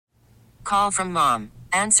Call from mom.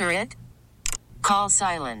 Answer it. Call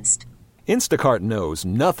silenced. Instacart knows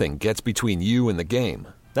nothing gets between you and the game.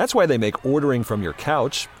 That's why they make ordering from your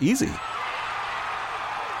couch easy.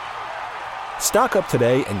 Stock up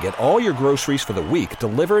today and get all your groceries for the week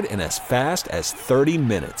delivered in as fast as 30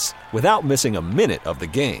 minutes without missing a minute of the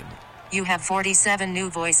game. You have 47 new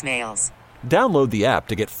voicemails. Download the app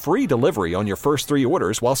to get free delivery on your first 3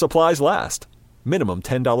 orders while supplies last. Minimum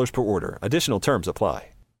 $10 per order. Additional terms apply.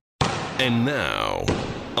 And now,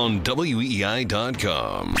 on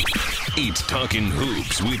WEEI.com, it's Talking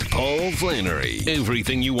Hoops with Paul Flannery.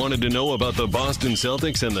 Everything you wanted to know about the Boston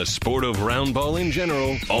Celtics and the sport of round ball in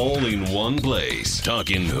general, all in one place.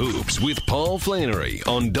 Talking Hoops with Paul Flannery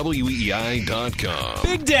on WEEI.com.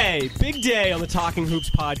 Big day on the Talking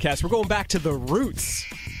Hoops podcast. We're going back to the roots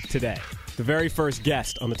today. The very first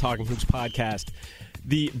guest on the Talking Hoops podcast,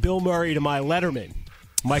 the Bill Murray to my Letterman,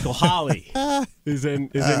 Michael Holley, is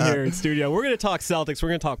in here in studio. We're going to talk Celtics. We're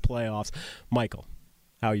going to talk playoffs. Michael,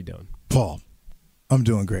 how are you doing? Paul, I'm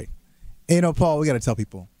doing great. And, you know, Paul, we got to tell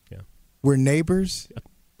people, we're neighbors,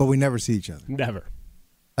 but we never see each other. Never.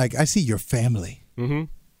 Like, I see your family. Mm-hmm.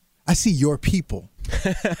 I see your people.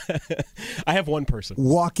 I have one person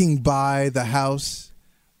walking by the house,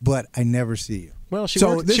 but I never see you. Well, she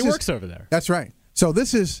works over there. That's right. So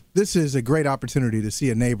this is a great opportunity to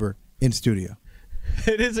see a neighbor in studio.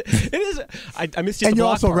 It is. I missed you at and the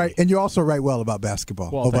block party. And you also write well about basketball.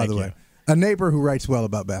 Well, by the way, a neighbor who writes well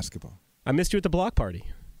about basketball. I missed you at the block party.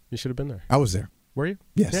 You should have been there. I was there. Were you?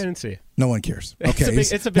 Yes. Yeah, I didn't see you. No one cares. Okay,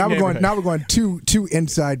 it's a big neighborhood. Now we're going too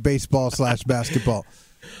inside baseball / basketball.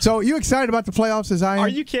 So, you excited about the playoffs as I am? Are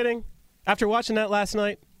you kidding? After watching that last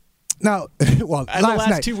night? No. Well, and last the last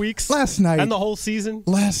night, 2 weeks? Last night. And the whole season?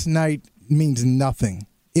 Last night means nothing.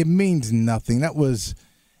 It means nothing. That was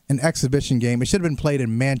an exhibition game. It should have been played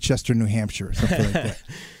in Manchester, New Hampshire, or something like that.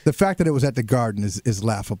 The fact that it was at the Garden is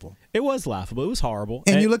laughable. It was laughable. It was horrible.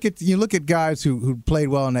 And you look at guys who played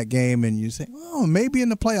well in that game, and you say, "Oh, maybe in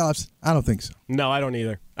the playoffs." I don't think so. No, I don't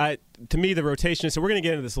either. To me, the rotation. So we're going to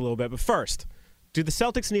get into this a little bit, but first, do the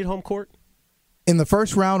Celtics need home court in the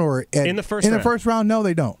first round or in the first round? In the first round, no,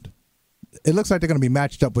 they don't. It looks like they're going to be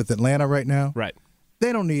matched up with Atlanta right now. Right.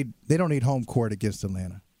 They don't need home court against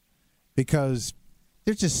Atlanta because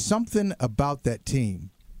there's just something about that team.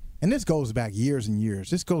 And this goes back years and years.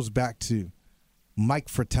 This goes back to Mike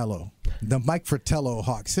Fratello, the Mike Fratello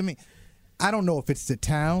Hawks. I mean, I don't know if it's the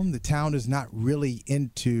town. The town is not really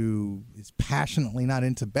is passionately not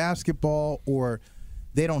into basketball, or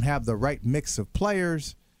they don't have the right mix of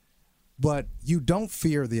players, but you don't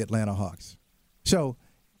fear the Atlanta Hawks. So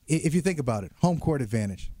if you think about it, home court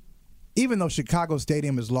advantage. Even though Chicago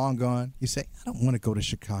Stadium is long gone, you say, I don't want to go to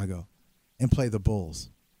Chicago and play the Bulls.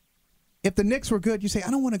 If the Knicks were good, you say,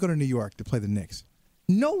 I don't want to go to New York to play the Knicks.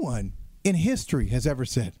 No one in history has ever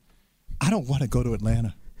said, I don't want to go to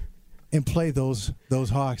Atlanta and play those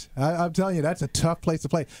Hawks. I'm telling you, that's a tough place to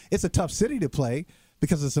play. It's a tough city to play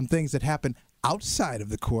because of some things that happen outside of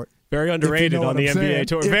the court. Very underrated on the NBA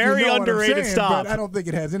tour. Very underrated stuff. But I don't think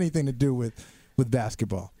it has anything to do with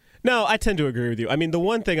basketball. No, I tend to agree with you. I mean, the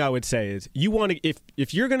one thing I would say is you want to,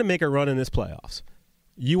 if you're going to make a run in this playoffs,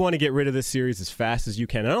 you want to get rid of this series as fast as you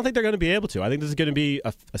can. I don't think they're going to be able to. I think this is going to be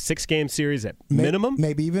a 6-game series at minimum.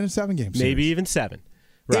 Maybe even a 7-game series. Maybe even 7.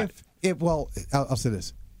 Right. I'll say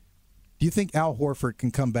this. Do you think Al Horford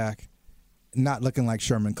can come back not looking like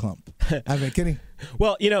Sherman Klump? I mean, kidding.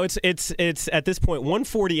 Well, it's at this point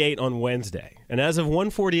 148 on Wednesday. And as of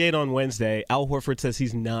 148 on Wednesday, Al Horford says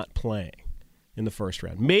he's not playing in the first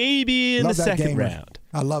round. Maybe in the second round.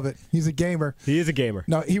 I love it. He's a gamer. He is a gamer.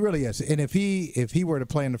 No, he really is. And if he were to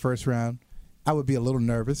play in the first round, I would be a little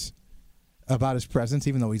nervous about his presence,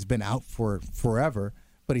 even though he's been out for forever.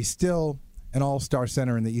 But he's still an all-star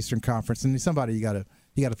center in the Eastern Conference, and he's somebody you got to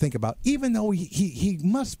think about. Even though he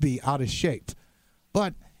must be out of shape,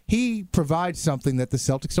 but he provides something that the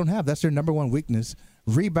Celtics don't have. That's their number one weakness: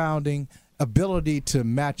 rebounding, ability to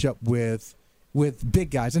match up with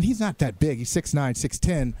big guys. And he's not that big. He's 6'9",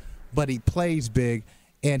 6'10", but he plays big,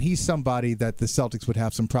 and he's somebody that the Celtics would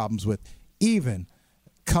have some problems with, even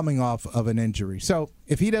coming off of an injury. So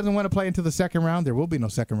if he doesn't want to play into the second round, there will be no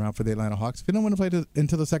second round for the Atlanta Hawks. If he don't want to play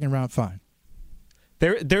into the second round, fine.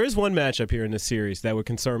 There is one matchup here in this series that would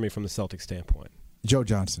concern me from the Celtics standpoint. Joe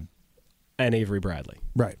Johnson. And Avery Bradley.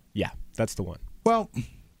 Right. Yeah, that's the one. Well,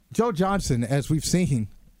 Joe Johnson, as we've seen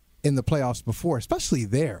in the playoffs before, especially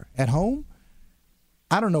there at home,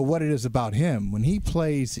 I don't know what it is about him. When he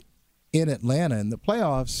plays in Atlanta in the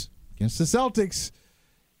playoffs against the Celtics,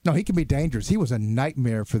 no, he can be dangerous. He was a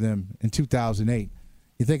nightmare for them in 2008.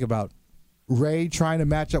 You think about Ray trying to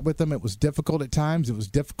match up with him. It was difficult at times. It was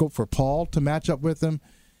difficult for Paul to match up with him.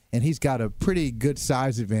 And he's got a pretty good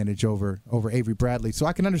size advantage over Avery Bradley. So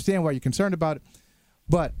I can understand why you're concerned about it.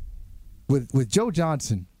 But with Joe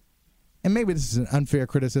Johnson, and maybe this is an unfair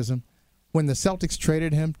criticism, when the Celtics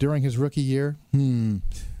traded him during his rookie year, when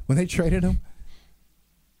they traded him,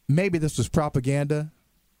 maybe this was propaganda,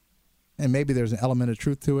 and maybe there's an element of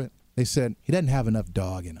truth to it. They said he doesn't have enough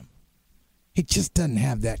dog in him. He just doesn't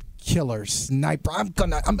have that killer sniper.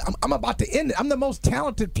 I'm about to end it. I'm the most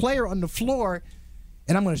talented player on the floor,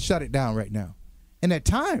 and I'm going to shut it down right now. And at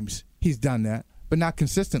times he's done that, but not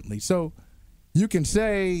consistently. So you can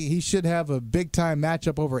say he should have a big-time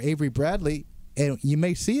matchup over Avery Bradley, and you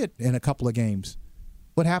may see it in a couple of games.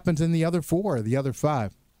 What happens in the other 4 or the other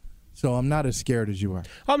 5? So I'm not as scared as you are.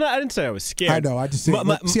 I didn't say I was scared. I know. I just see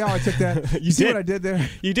how I took that? You see did. what I did there?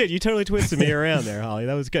 You did. You totally twisted me around there, Holly.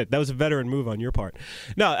 That was good. That was a veteran move on your part.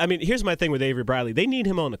 No, I mean, here's my thing with Avery Bradley. They need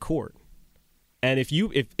him on the court. And if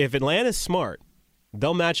Atlanta's smart,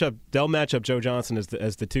 they'll match up Joe Johnson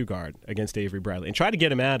as the 2 guard against Avery Bradley and try to get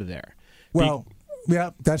him out of there. Well,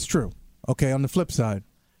 yeah, that's true. Okay, on the flip side,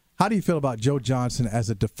 how do you feel about Joe Johnson as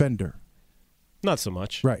a defender? Not so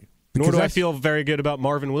much. Right. Nor do I feel very good about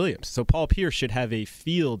Marvin Williams. So Paul Pierce should have a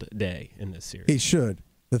field day in this series. He should.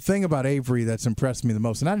 The thing about Avery that's impressed me the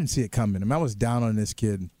most, and I didn't see it coming. I was down on this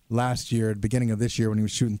kid last year, at the beginning of this year when he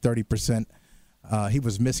was shooting 30%. He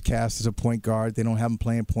was miscast as a point guard. They don't have him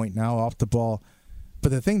playing point now off the ball.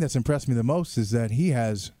 But the thing that's impressed me the most is that he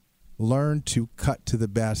has learned to cut to the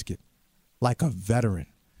basket like a veteran.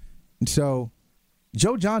 And so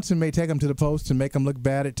Joe Johnson may take him to the post and make him look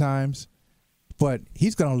bad at times, but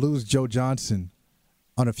he's going to lose Joe Johnson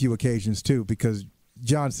on a few occasions too, because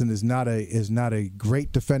Johnson is not a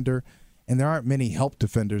great defender, and there aren't many help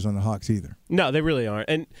defenders on the Hawks either. No, they really aren't.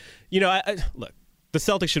 And look, the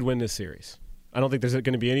Celtics should win this series. I don't think there's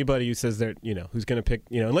going to be anybody who says that who's going to pick.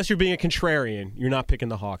 Unless you're being a contrarian, you're not picking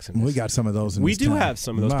the Hawks. We got some of those. We do have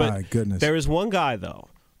some of those. My goodness, there is one guy though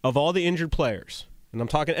of all the injured players, and I'm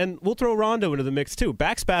talking, and we'll throw Rondo into the mix too.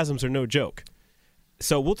 Back spasms are no joke.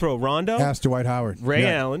 So we'll throw Rondo, ask Dwight Howard, Ray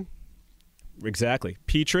Allen, exactly,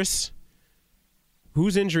 Petrus.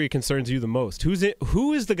 Whose injury concerns you the most?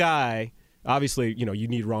 Who is the guy? Obviously, you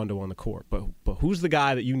need Rondo on the court, but who's the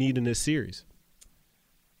guy that you need in this series?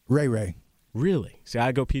 Ray. Really? See,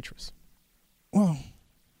 I go Petrus. Well,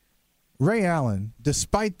 Ray Allen,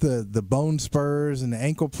 despite the bone spurs and the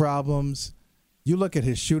ankle problems, you look at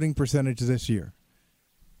his shooting percentage this year.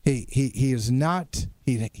 He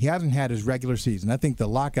hasn't had his regular season. I think the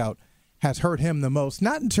lockout has hurt him the most,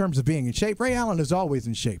 not in terms of being in shape. Ray Allen is always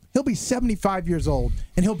in shape. He'll be 75 years old,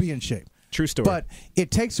 and he'll be in shape. True story. But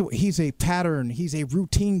he's a pattern, he's a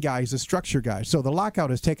routine guy, he's a structure guy. So the lockout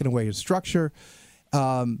has taken away his structure.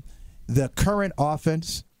 The current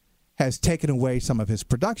offense has taken away some of his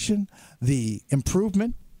production. The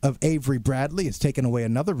improvement of Avery Bradley has taken away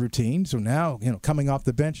another routine. So now, coming off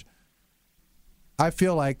the bench, I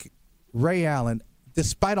feel like Ray Allen,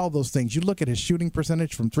 despite all those things, you look at his shooting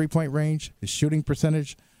percentage from three-point range, his shooting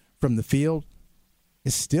percentage from the field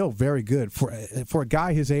is still very good. For a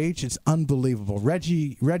guy his age, it's unbelievable.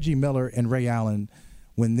 Reggie Miller and Ray Allen,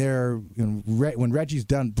 when Reggie's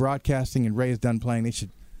done broadcasting and Ray is done playing, they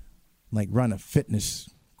should run a fitness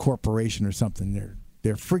corporation or something.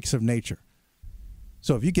 They're freaks of nature.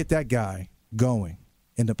 So if you get that guy going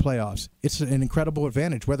in the playoffs, it's an incredible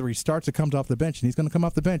advantage. Whether he starts or comes off the bench, and he's going to come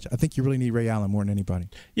off the bench, I think you really need Ray Allen more than anybody.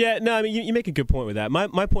 Yeah, no, I mean, you make a good point with that.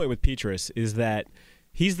 My point with Petrus is that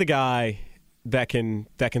he's the guy that can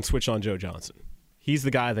switch on Joe Johnson. He's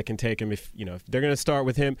the guy that can take him if they're going to start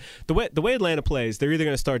with him. The way Atlanta plays, they're either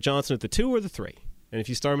going to start Johnson at the 2 or the 3. And if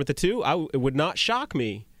you start him at the 2, it would not shock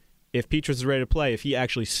me if Petrus is ready to play if he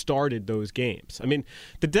actually started those games. I mean,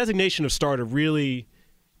 the designation of starter really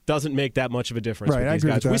doesn't make that much of a difference with these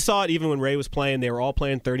guys. We saw it even when Ray was playing. They were all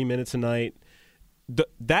playing 30 minutes a night.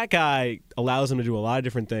 That guy allows him to do a lot of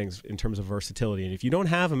different things in terms of versatility. And if you don't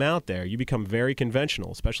have him out there, you become very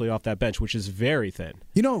conventional, especially off that bench, which is very thin.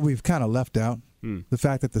 You know what we've kind of left out? The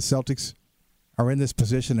fact that the Celtics are in this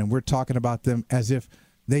position and we're talking about them as if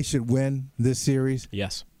they should win this series.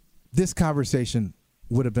 Yes. This conversation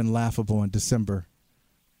would have been laughable in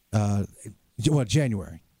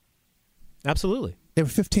January. Absolutely. They were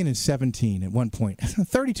 15-17 at one point.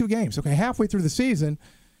 32 games. Okay, halfway through the season,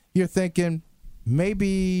 you're thinking,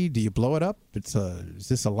 maybe do you blow it up? Is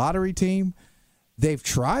this a lottery team? They've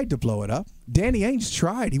tried to blow it up. Danny Ainge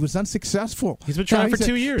tried. He was unsuccessful. He's been trying for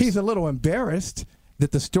 2 years. He's a little embarrassed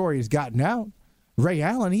that the story has gotten out. Ray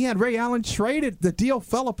Allen, he had Ray Allen traded. The deal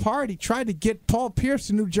fell apart. He tried to get Paul Pierce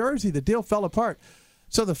to New Jersey. The deal fell apart.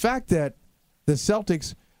 So the fact that the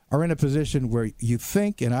Celtics are in a position where you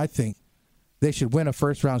think, and I think, they should win a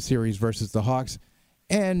first-round series versus the Hawks.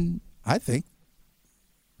 And I think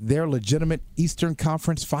they're legitimate Eastern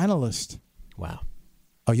Conference finalists. Wow.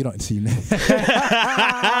 Oh, you don't see that.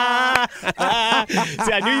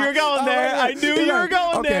 See, I knew you were going there. I knew you were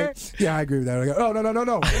going there. Yeah, I agree with that. I go, oh,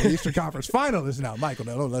 no. The Eastern Conference finalists now. Michael,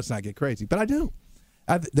 no, let's not get crazy. But I do.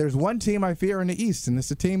 There's one team I fear in the East, and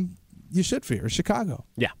it's a team you should fear, Chicago.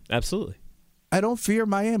 Yeah, absolutely. I don't fear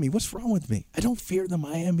Miami. What's wrong with me? I don't fear the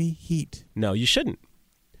Miami Heat. No, you shouldn't.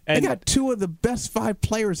 They got 2 of the best 5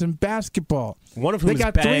 players in basketball. One of whom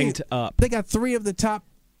is banged up. They got 3 of the top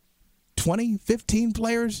 20, 15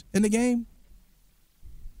 players in the game.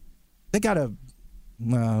 They got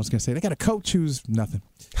they got a coach who's nothing.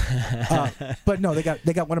 But no, they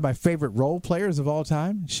got one of my favorite role players of all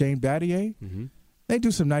time, Shane Battier. Mm-hmm. They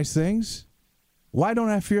do some nice things. Why don't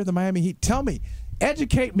I fear the Miami Heat? Tell me.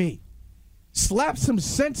 Educate me. Slap some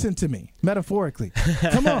sense into me, metaphorically.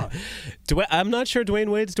 Come on. I'm not sure Dwayne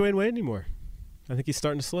Wade's Dwayne Wade anymore. I think he's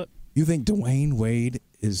starting to slip. You think Dwayne Wade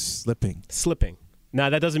is slipping? Slipping. Now,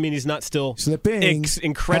 that doesn't mean he's not still slipping.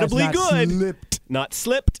 Incredibly good. Slipped. Not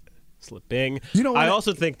slipped. Slipping. You know what? I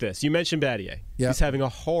also think this. You mentioned Battier. Yeah. He's having a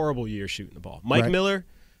horrible year shooting the ball. Mike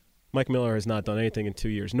Miller has not done anything in 2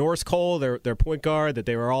 years. Norris Cole, their point guard that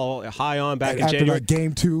they were all high on back in January. Like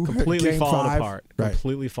game 2, completely game falling 5. apart. Right.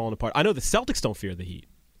 Completely falling apart. I know the Celtics don't fear the Heat.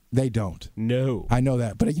 They don't. No. I know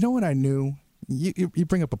that. But you know what I knew? You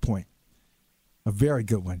bring up a point. A very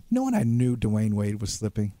good one. You know when I knew Dwayne Wade was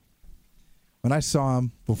slipping? When I saw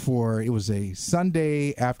him before, it was a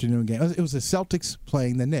Sunday afternoon game. It was the Celtics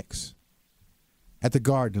playing the Knicks at the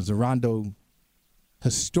Garden. It was a Rondo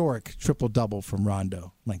historic triple-double from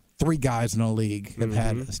Rondo. Like 3 guys in the league have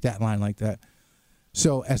had a stat line like that.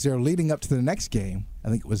 So as they're leading up to the next game, I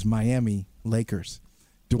think it was Miami Lakers,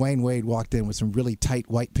 Dwayne Wade walked in with some really tight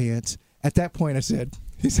white pants. At that point, I said,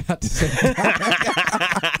 he's not the same guy.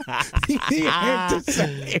 He ain't the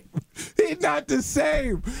same. He's not the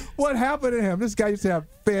same. What happened to him? This guy used to have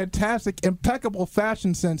fantastic, impeccable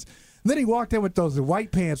fashion sense. And then he walked in with those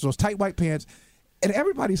white pants, those tight white pants, and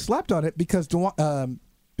everybody slept on it because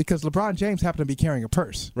LeBron James happened to be carrying a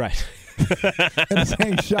purse. Right. In the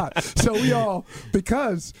same shot. So we all,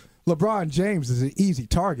 because LeBron James is an easy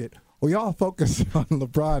target, we all focus on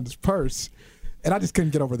LeBron's purse. And I just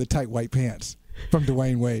couldn't get over the tight white pants from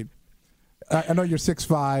Dwayne Wade. I know you're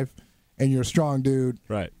 6'5", and you're a strong dude.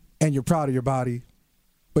 Right. And you're proud of your body.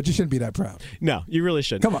 But you shouldn't be that proud. No, you really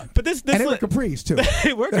shouldn't. Come on. But this and they were capris, too.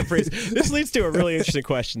 We're capris. This leads to a really interesting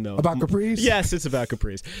question, though. About capris? Yes, it's about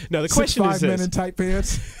capris. No, the question is 6'5" men in tight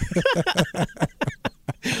pants.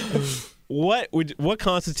 What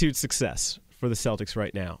constitutes success for the Celtics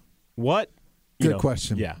right now? Good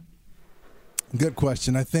question. Yeah. Good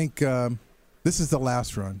question. I think this is the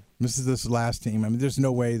last run. This is this last team. I mean, there's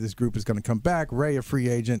no way this group is going to come back. Ray, a free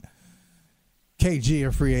agent. KG,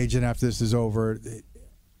 a free agent after this is over.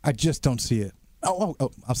 I just don't see it. Oh,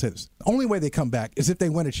 I'll say this. The only way they come back is if they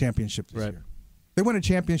win a championship this year. They win a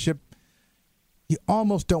championship, you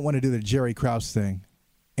almost don't want to do the Jerry Krause thing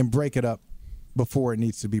and break it up before it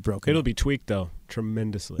needs to be broken. It'll be tweaked, though,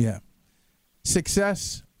 tremendously. Yeah.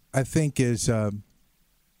 Success, I think, is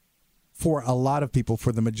for a lot of people,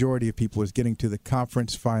 for the majority of people, is getting to the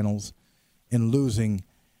conference finals and losing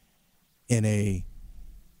in a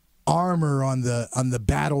armor on the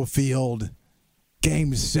battlefield.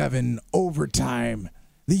 Game 7, overtime.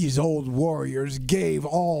 These old Warriors gave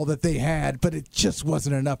all that they had, but it just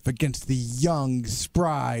wasn't enough against the young,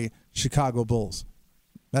 spry Chicago Bulls.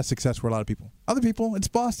 That's success for a lot of people. Other people, it's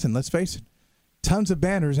Boston, let's face it. Tons of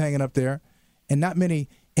banners hanging up there, and not many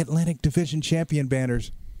Atlantic Division championship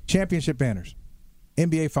banners,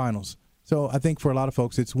 NBA Finals. So I think for a lot of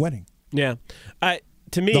folks, it's winning. Yeah.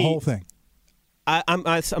 To me, the whole thing.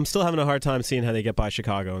 I'm still having a hard time seeing how they get by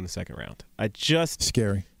Chicago in the second round.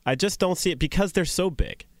 Scary. I just don't see it because they're so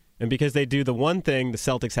big and because they do the one thing the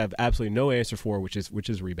Celtics have absolutely no answer for, which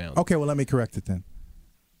is rebound. Okay, well, let me correct it then.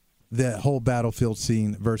 The whole battlefield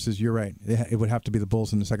scene versus, you're right, it would have to be the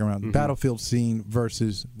Bulls in the second round. Mm-hmm. Battlefield scene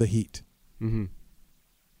versus the Heat. Mm-hmm.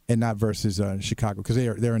 And not versus Chicago, because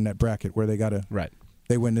they're in that bracket where they got to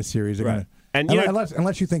they win this series. They're right. Gonna,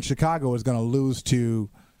 unless you think Chicago is going to lose to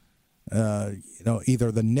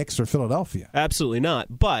either the Knicks or Philadelphia. Absolutely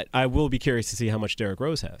not. But I will be curious to see how much Derrick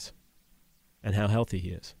Rose has and how healthy he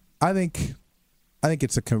is. I think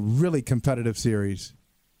it's a really competitive series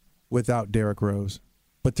without Derrick Rose,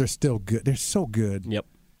 but they're still good. They're so good. Yep.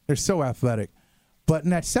 They're so athletic. But in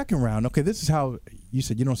that second round, okay, this is how you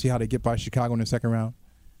said you don't see how they get by Chicago in the second round.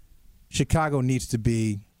 Chicago needs to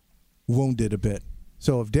be wounded a bit.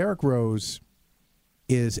 So if Derrick Rose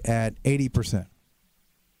is at 80%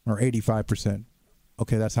 or 85%,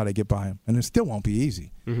 okay, that's how they get by them. And it still won't be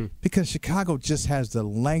easy because Chicago just has the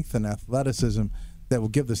length and athleticism that will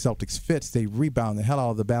give the Celtics fits. They rebound the hell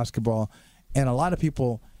out of the basketball. And a lot of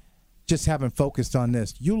people just haven't focused on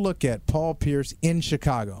this. You look at Paul Pierce in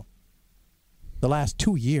Chicago the last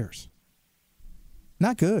 2 years.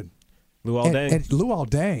 Not good. Luol Deng. And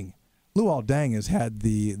Luol Deng has had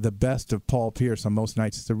the best of Paul Pierce on most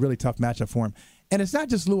nights. It's a really tough matchup for him. And it's not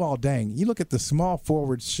just Luol Deng. You look at the small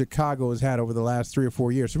forwards Chicago has had over the last 3 or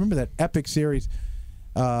 4 years. Remember that epic series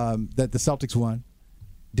that the Celtics won,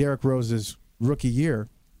 Derrick Rose's rookie year?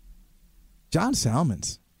 John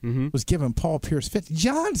Salmons was giving Paul Pierce fits.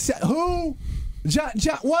 Who?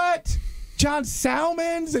 What? John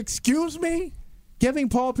Salmons? Excuse me? Giving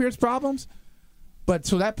Paul Pierce problems? But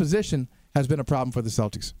so that position has been a problem for the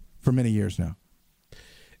Celtics for many years now.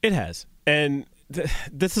 It has. And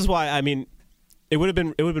this is why, I mean, it would have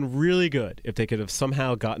been really good if they could have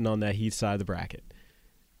somehow gotten on that Heat side of the bracket.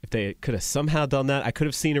 If they could have somehow done that, I could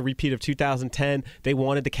have seen a repeat of 2010. They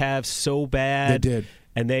wanted the Cavs so bad. They did.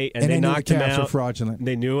 And they knew knocked the them Cavs out. were fraudulent.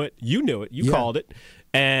 They knew it. You knew it. You called it.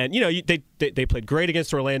 And, they played great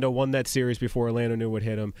against Orlando, won that series before Orlando knew what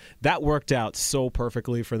hit them. That worked out so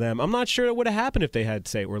perfectly for them. I'm not sure it would have happened if they had,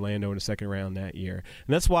 say, Orlando in the second round that year.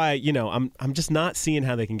 And that's why, I'm just not seeing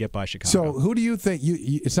how they can get by Chicago. So who do you think?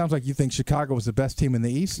 It sounds like you think Chicago was the best team in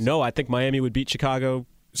the East? No, I think Miami would beat Chicago.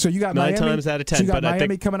 So you got 9 Miami, times out of 10. So you got but Miami I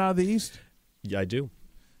think, coming out of the East? Yeah, I do.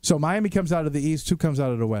 So Miami comes out of the East. Who comes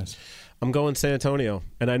out of the West? I'm going San Antonio,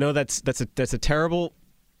 and I know that's a terrible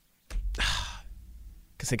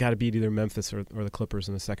because they got to beat either Memphis or the Clippers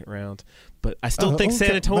in the second round. But I still think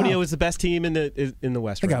San Antonio is the best team in the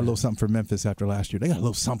West. They got a little something for Memphis after last year. They got a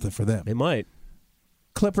little something for them. They might.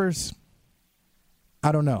 Clippers,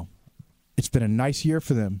 I don't know. It's been a nice year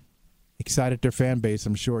for them. Excited their fan base,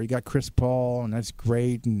 I'm sure. You got Chris Paul, and that's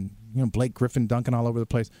great, and Blake Griffin dunking all over the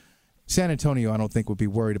place. San Antonio, I don't think, would be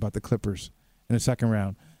worried about the Clippers in the second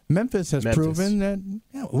round. Memphis has proven that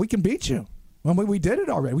we can beat you. Well, we did it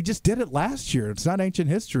already. We just did it last year. It's not ancient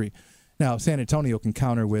history. Now, San Antonio can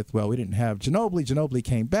counter with, we didn't have Ginobili. Ginobili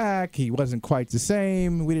came back. He wasn't quite the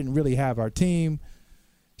same. We didn't really have our team.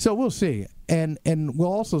 So we'll see. And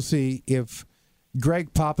we'll also see if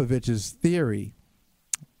Greg Popovich's theory,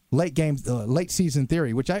 late season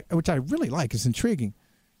theory, which I really like, is intriguing.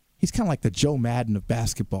 He's kind of like the Joe Madden of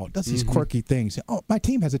basketball. Does these quirky things. Oh, my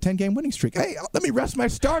team has a 10-game winning streak. Hey, let me rest my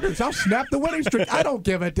starters. I'll snap the winning streak. I don't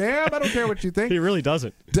give a damn. I don't care what you think. He really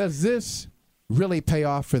doesn't. Does this really pay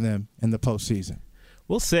off for them in the postseason?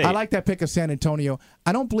 We'll see. I like that pick of San Antonio.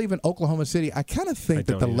 I don't believe in Oklahoma City. I kind of think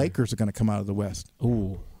that the Lakers are going to come out of the West.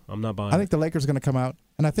 Ooh, I'm not buying I think the Lakers are going to come out,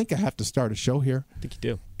 and I think I have to start a show here. I think you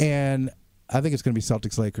do. And I think it's going to be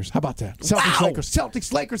Celtics-Lakers. How about that? Celtics-Lakers.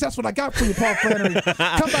 Celtics-Lakers. That's what I got for you, Paul Flannery.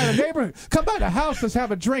 Come by the neighborhood. Come by the house. Let's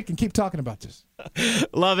have a drink and keep talking about this.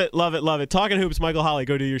 Love it, love it, love it. Talking Hoops, Michael Holley.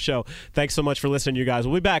 Go do your show. Thanks so much for listening, you guys.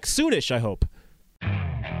 We'll be back soonish, I hope.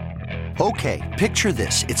 Okay, picture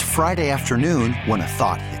this. It's Friday afternoon when a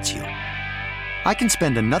thought hits you. I can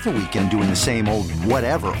spend another weekend doing the same old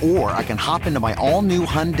whatever, or I can hop into my all-new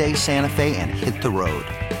Hyundai Santa Fe and hit the road.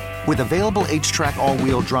 With available H-Track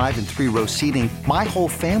all-wheel drive and 3-row seating, my whole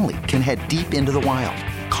family can head deep into the wild.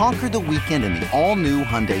 Conquer the weekend in the all-new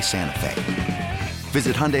Hyundai Santa Fe.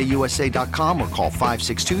 Visit HyundaiUSA.com or call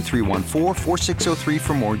 562-314-4603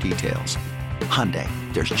 for more details. Hyundai,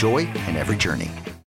 there's joy in every journey.